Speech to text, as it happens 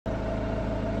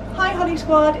Hi Holly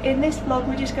Squad, in this vlog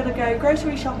we're just going to go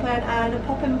grocery shopping and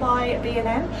pop in by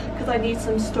B&M because I need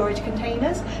some storage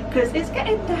containers because it's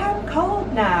getting damn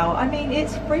cold now. I mean,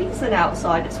 it's freezing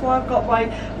outside. That's why I've got my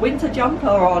winter jumper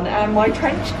on and my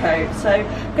trench coat. So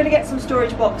I'm going to get some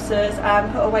storage boxes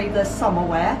and put away the summer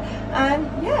wear, and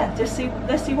yeah,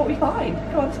 let's see what we find.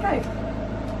 Come on, let's go.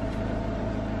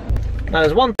 Now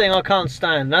there's one thing I can't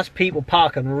stand, and that's people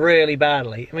parking really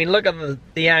badly. I mean, look at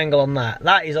the angle on that.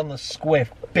 That is on the squiff,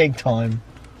 big time.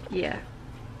 Yeah.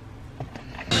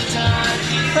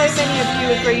 So many of you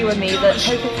agree with me that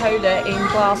Coca-Cola in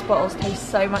glass bottles tastes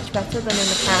so much better than in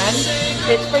a can.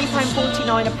 It's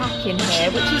 £3.49 a pack in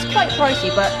here, which is quite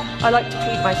pricey, but I like to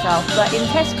treat myself. But in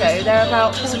Tesco, they're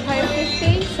about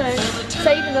 £4.50, so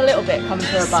saving a little bit comes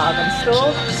to a bargain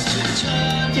store.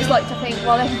 Just like to think,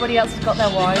 while everybody else has got their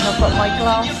wine, I've got my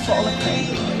glass bottle of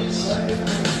Coke.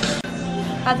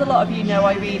 As a lot of you know,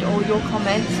 I read all your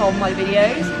comments on my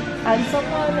videos, and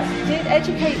someone did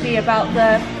educate me about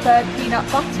the third peanut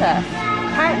butter.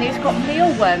 Apparently it's got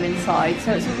mealworm inside,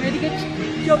 so it's a really good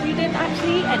job you didn't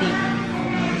actually eat any.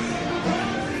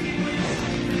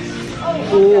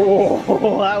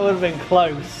 Oh, that would have been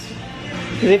close.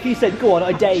 Because if you said, go on,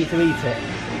 I dare you to eat it.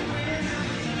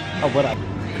 Oh, what up?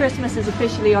 Christmas is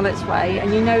officially on its way,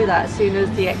 and you know that as soon as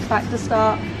the X Factor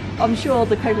start. I'm sure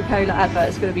the Coca-Cola advert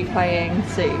is going to be playing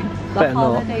soon. The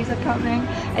holidays are coming.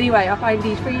 Anyway, I find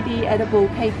these 3D edible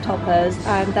cake toppers,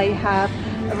 and they have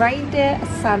a reindeer, a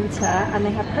Santa, and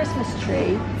they have a Christmas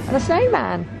tree and a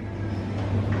snowman.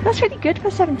 That's really good for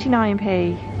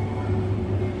 79p.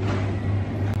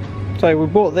 So we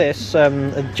bought this,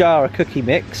 a jar of cookie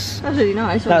mix. That's really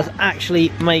nice. That's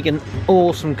actually making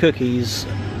awesome cookies.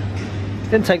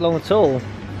 Didn't take long at all.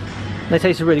 They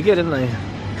tasted really good, didn't they?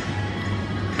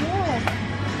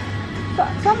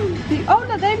 Oh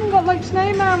no, they even got like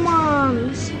snowman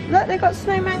ones. Look, they got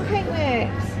snowman cake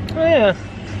mix. Oh yeah.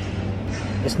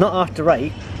 It's not after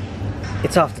 8,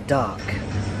 it's after dark.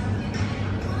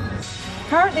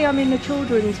 Currently I'm in the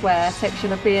children's wear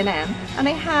section of B&M, and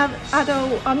they have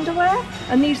adult underwear,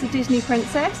 and these are Disney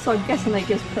Princess, so I'm guessing they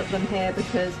just put them here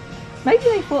because maybe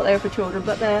they thought they were for children,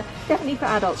 but they're definitely for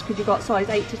adults because you've got size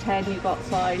 8 to 10, you've got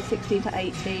size 16 to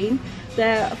 18.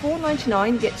 They're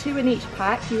 $4.99, you get 2 in each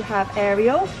pack. You have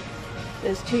Ariel,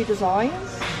 there's 2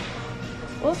 designs.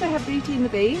 Also have Beauty and the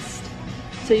Beast.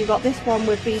 So you've got this one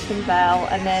with Beast and Belle,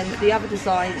 and then the other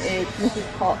design is Mrs.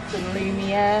 Potts and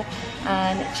Lumiere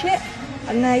and Chip.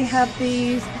 And they have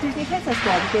these Disney Princess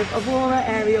ones with Aurora,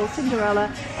 Ariel,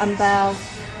 Cinderella and Belle.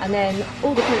 And then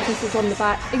all the princesses on the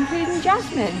back, including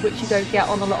Jasmine, which you don't get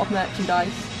on a lot of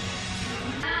merchandise.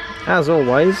 As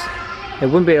always, it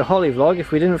wouldn't be a Holly vlog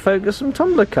if we didn't focus some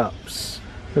tumbler cups.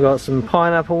 We've got some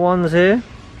pineapple ones here,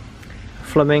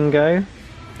 flamingo,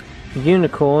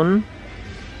 unicorn,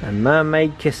 and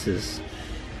mermaid kisses.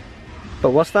 But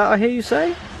what's that I hear you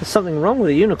say? There's something wrong with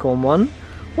the unicorn one?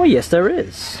 Well, yes there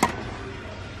is.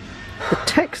 The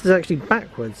text is actually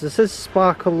backwards. It says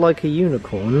sparkle like a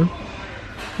unicorn.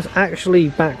 It's actually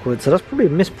backwards, so that's probably a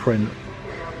misprint.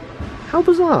 How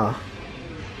bizarre.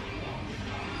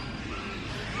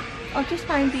 I've just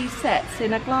found these sets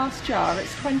in a glass jar.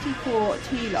 It's 24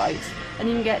 tea lights, and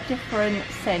you can get different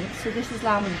scents. So this is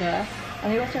lavender,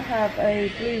 and they also have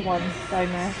a blue one down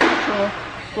there. Not sure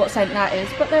what scent that is,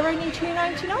 but they're only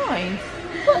 $2.99.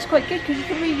 Well, that's quite good because you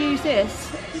can reuse this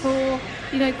for,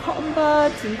 you know, cotton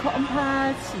buds and cotton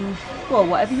pads and, well,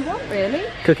 whatever you want really.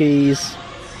 Cookies.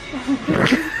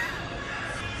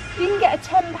 You can get a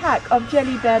 10 pack of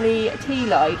Jelly Belly tea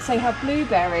lights. They have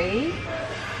blueberry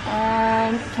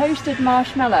and toasted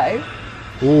marshmallow.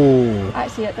 Ooh.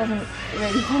 Actually, it doesn't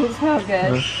really smell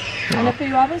good. And a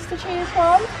few others to choose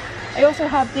from. They also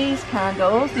have these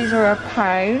candles. These are £1.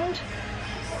 I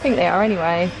think they are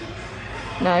anyway.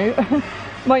 No,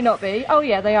 might not be. Oh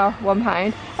yeah, they are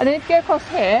 £1. And then if you go across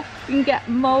here, you can get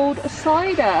mulled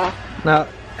cider. Now,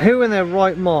 who in their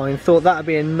right mind thought that would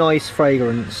be a nice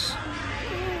fragrance?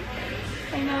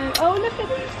 I know. Oh, look at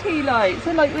these tea lights.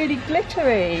 They're like really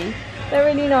glittery. They're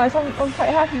really nice. I'm quite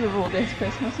happy with all this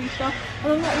Christmassy stuff.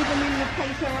 And I'm not even in the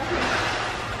paper, I think.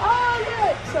 Oh,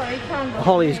 look. Sorry, candle.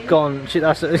 Holly's gone.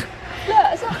 That's a... Look,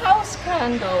 it's a house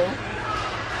candle.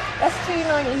 That's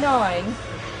 $2.99.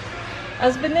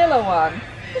 As vanilla one.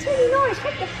 It's really nice.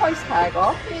 Take the price tag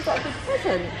off and you've got a good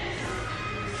present.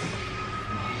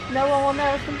 No one will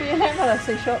know from B&M unless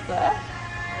they shop there.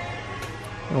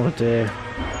 Oh dear.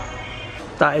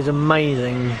 That is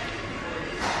amazing.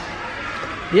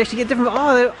 You actually get different.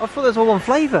 Oh, I thought there was all one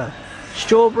flavour.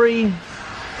 Strawberry,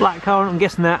 blackcurrant, I'm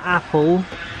guessing they're apple,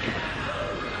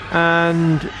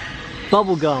 and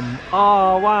Bubblegum.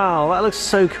 Oh wow, that looks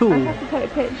so cool. I have to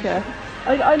take a picture.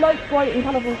 I like bright and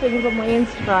colourful things on my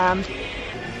Instagram.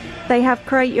 They have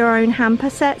create your own hamper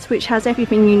sets which has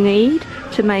everything you need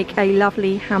to make a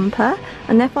lovely hamper,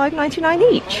 and they're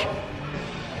 $5.99 each.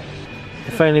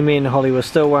 If only me and Holly were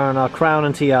still wearing our crown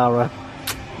and tiara.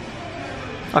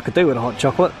 I could do with a hot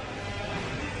chocolate.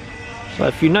 So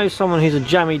if you know someone who's a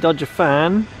Jammy Dodger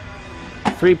fan,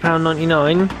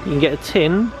 £3.99, you can get a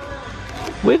tin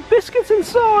with biscuits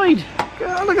inside.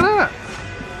 God, look at that.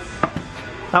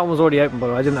 That one was already open, by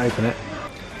the way, I didn't open it.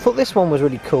 I thought this one was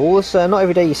really cool. It's not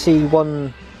every day you see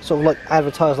one sort of like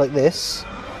advertised like this.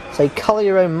 Say colour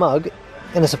your own mug,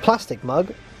 and it's a plastic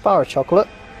mug, bar of chocolate,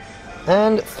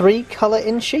 and 3 colour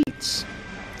in sheets.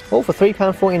 All for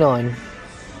 £3.49.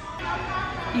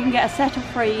 You can get a set of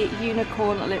 3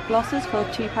 unicorn lip glosses for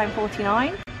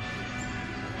 £2.49.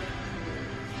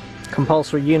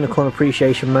 Compulsory unicorn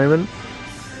appreciation moment.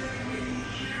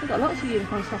 We've got lots of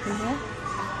unicorn stuff in here.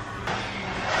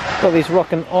 Got these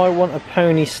rockin' I Want a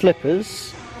Pony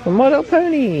slippers from My Little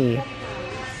Pony.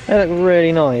 They look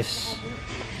really nice.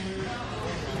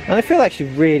 And they feel actually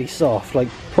really soft, like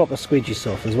proper squeegee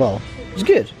soft as well. It's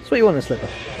good, it's what you want in a slipper.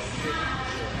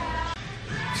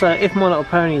 So if My Little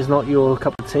Pony is not your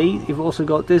cup of tea, you've also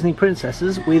got Disney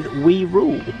princesses with We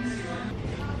Rule.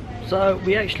 So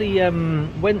we actually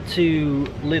went to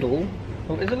Lidl.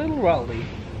 Oh, is it Lidl or Aldi? I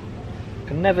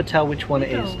can never tell which one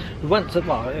it is. We went to,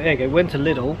 well, there you go, went to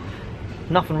Lidl.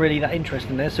 Nothing really that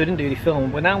interesting there, so we didn't do any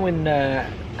film. We're now in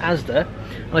Asda,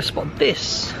 and I spotted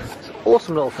this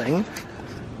awesome little thing.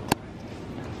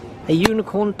 A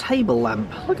unicorn table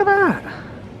lamp. Look at that.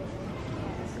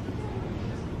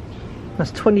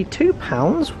 That's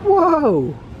 £22.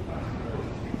 Whoa!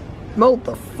 Mold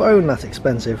the phone, that's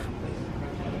expensive.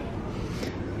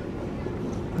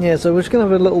 Yeah, so we're just going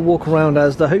to have a little walk around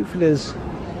Asda. Hopefully there's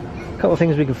a couple of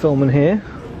things we can film in here.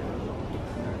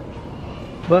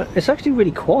 But it's actually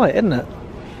really quiet, isn't it?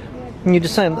 And you're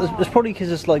just saying, it's probably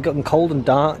because it's like gotten cold and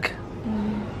dark.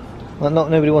 Like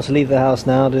nobody wants to leave their house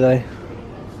now, do they?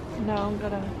 No, I'm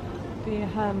going to be a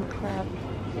hermit crab.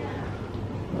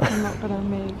 I'm not going to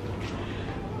move.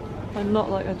 I'm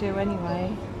not like I do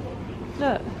anyway.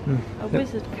 Look, a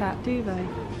wizard cat, do they?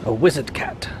 A wizard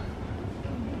cat.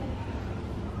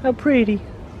 How pretty.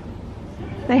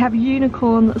 They have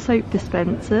unicorn soap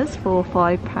dispensers for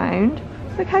 £5.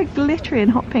 Look how glittery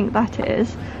and hot pink that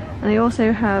is. And they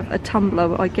also have a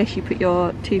tumbler, I guess you put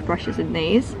your toothbrushes in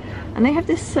these. And they have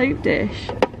this soap dish.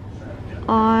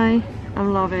 I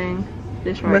am loving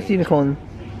this right. Where's the unicorn?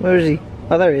 Where is he?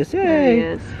 Oh, there he is. Yay! There he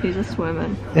is. He's a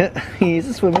swimming. Yeah, he is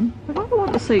a swimming. I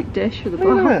want a soap dish for the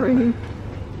bathroom.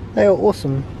 They are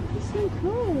awesome. It's so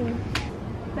cool.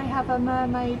 They have a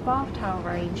mermaid bath towel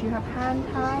range. You have hand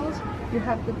towels, you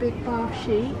have the big bath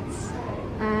sheets,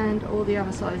 and all the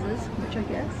other sizes, which I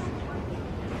guess.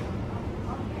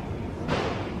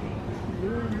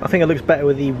 I think it looks better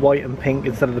with the white and pink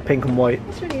instead of the pink and white.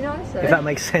 It's really nice though. If that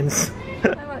makes sense.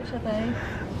 How much are they?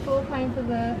 £4 for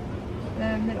the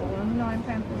middle one, £9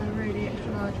 for the really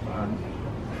extra large one.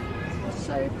 It's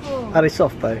so cool. Are they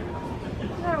soft though?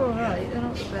 They're alright, they're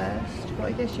not the best, but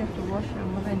I guess you have to wash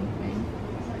them with anything.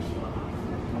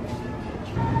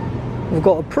 We've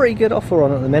got a pretty good offer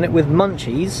on at the minute with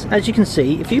Munchies. As you can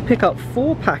see, if you pick up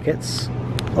 4 packets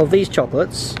of these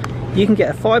chocolates, you can get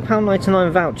a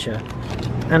 £5.99 voucher.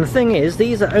 And the thing is,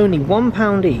 these are only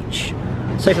 £1 each.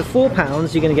 So for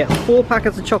 £4, you're going to get 4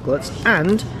 packets of chocolates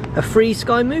and a free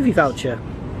Sky Movie voucher.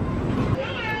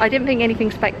 I didn't think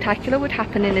anything spectacular would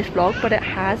happen in this vlog, but it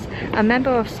has. A member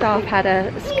of staff had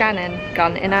a scanning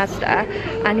gun in Asda,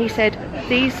 and he said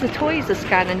the toys are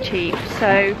scanning cheap.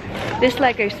 So this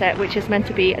Lego set, which is meant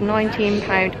to be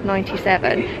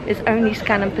 £19.97, is only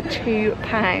scanning for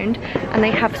 £2, and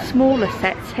they have smaller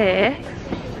sets here,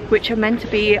 which are meant to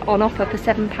be on offer for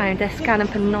 £7. They're scanning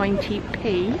for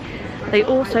 90p. They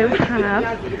also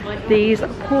have these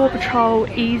Paw Patrol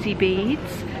Easy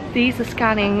Beads. These are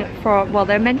scanning for, well,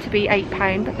 they're meant to be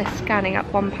 £8, but they're scanning at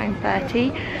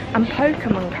 £1.30. And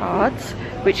Pokemon cards,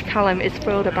 which Callum is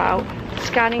thrilled about,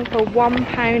 scanning for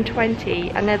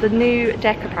 £1.20. And there's a new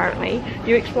deck apparently.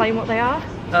 You explain what they are?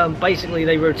 Basically,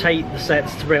 they rotate the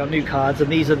sets to bring out new cards, and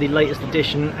these are the latest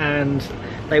edition, and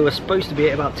they were supposed to be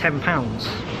at about £10.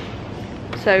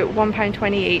 So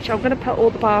 £1.20 each. I'm going to put all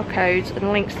the barcodes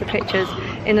and links to pictures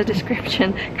in the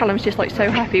description. Callum's just like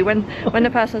so happy when the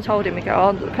person told him, we go,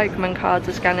 oh, the Pokemon cards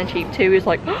are scanning cheap too. He's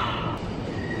like, oh.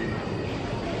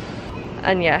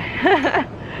 And yeah,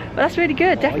 but that's really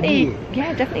good. Definitely,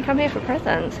 yeah, definitely come here for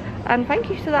presents. And thank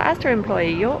you to that Asda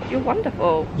employee. You're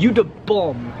wonderful. You the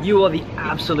bomb. You are the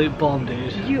absolute bomb,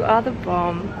 dude. You are the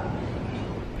bomb.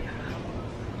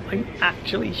 I'm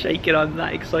actually shaking. I'm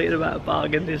that excited about a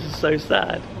bargain. This is so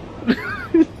sad.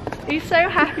 He's so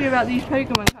happy about these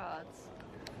Pokemon cards.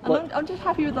 And I'm just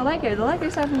happy with the Lego. The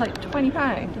Lego's having like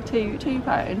 £20 or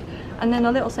 £2, and then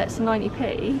a little set's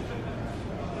 90p.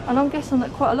 And I'm guessing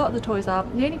that quite a lot of the toys are.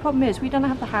 The only problem is we don't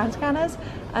have the hand scanners,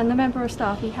 and the member of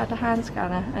staff, he had a hand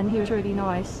scanner and he was really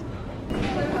nice.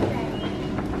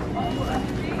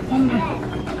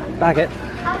 Bag it.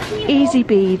 Easy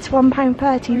beads,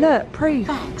 £1.30. Look, proof.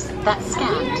 Bags, that's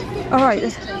scanned. Alright.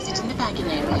 Please place it in the bagging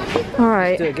area.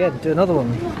 Alright. Do it again. Do another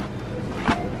one.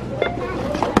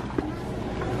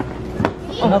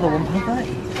 Another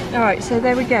 £1.30. Alright, so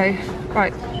there we go.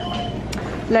 Right.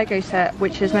 Lego set,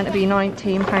 which is meant to be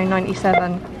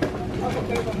 £19.97.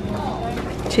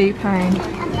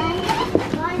 £2.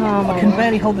 Oh my I can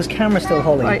barely hold this camera still,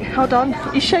 Holly. Right, hold on.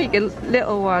 You're shaking.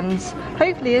 Little ones.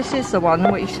 Hopefully this is the one,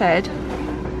 what you said.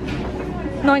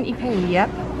 90p, yep.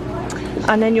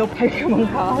 And then your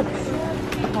Pokemon cards.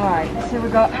 Alright, so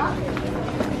we've got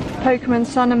Pokemon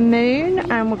Sun and Moon,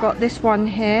 and we've got this one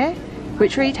here,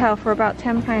 which retail for about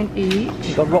 £10 each.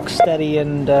 You've got Rocksteady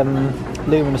and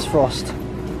Luminous Frost.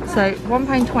 So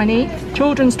 £1.20.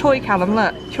 Children's toy, Callum,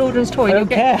 look. Children's toy. I don't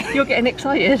care. You're getting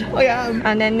excited. I am.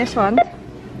 And then this one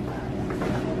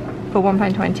for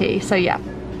 £1.20. So yeah,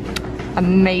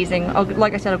 amazing.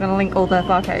 Like I said, I'm going to link all the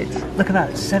barcodes. Look at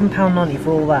that, £7.90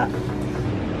 for all that.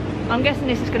 I'm guessing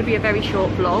this is going to be a very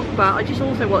short vlog, but I just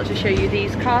also wanted to show you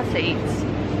these car seats.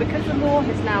 Because the law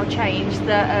has now changed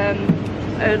that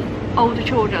older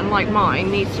children like mine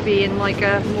needs to be in like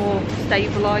a more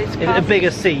stabilised car A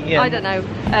bigger seat, yeah. I don't know.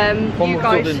 You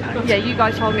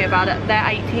guys told me about it. They're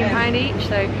 £18 each,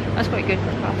 so that's quite good for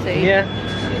a car seat. Yeah.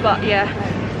 But yeah.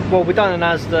 Well, we're done in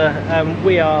Asda.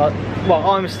 We are. Well,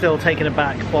 I'm still taken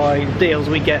aback by the deals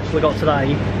we got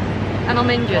today. And I'm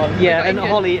injured. Yeah, and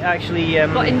Holly actually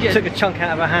took a chunk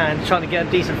out of her hand trying to get a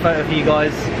decent photo for you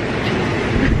guys.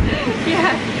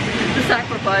 Yeah, the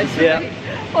sacrifice. Yeah. Right?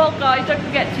 Well, guys, don't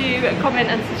forget to comment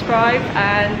and subscribe.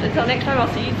 And until next time,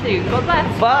 I'll see you soon. God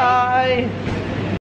bless. Bye.